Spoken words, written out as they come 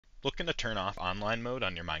Looking to turn off online mode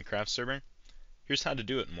on your Minecraft server? Here's how to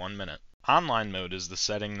do it in 1 minute. Online mode is the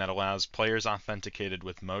setting that allows players authenticated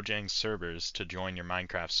with Mojang servers to join your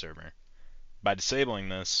Minecraft server. By disabling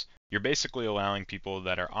this, you're basically allowing people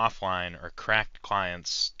that are offline or cracked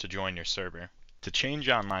clients to join your server. To change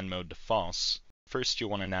online mode to false, first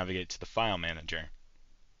you'll want to navigate to the File Manager.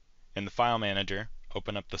 In the File Manager,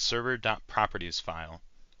 open up the server.properties file.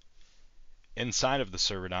 Inside of the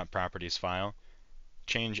server.properties file,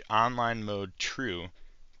 change online mode true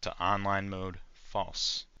to online mode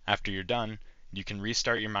false. After you're done, you can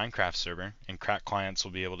restart your Minecraft server and cracked clients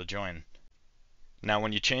will be able to join. Now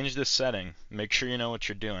when you change this setting, make sure you know what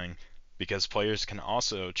you're doing, because players can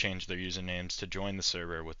also change their usernames to join the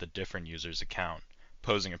server with a different user's account,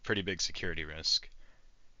 posing a pretty big security risk.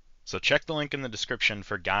 So check the link in the description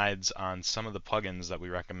for guides on some of the plugins that we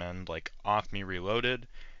recommend, like Auth.me Reloaded,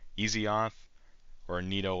 EasyAuth, or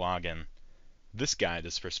Neato Login. This guide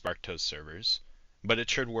is for SparkToast servers, but it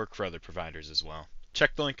should work for other providers as well.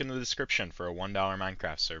 Check the link in the description for a $1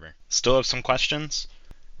 Minecraft server. Still have some questions?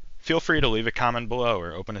 Feel free to leave a comment below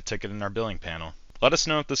or open a ticket in our billing panel. Let us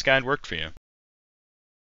know if this guide worked for you.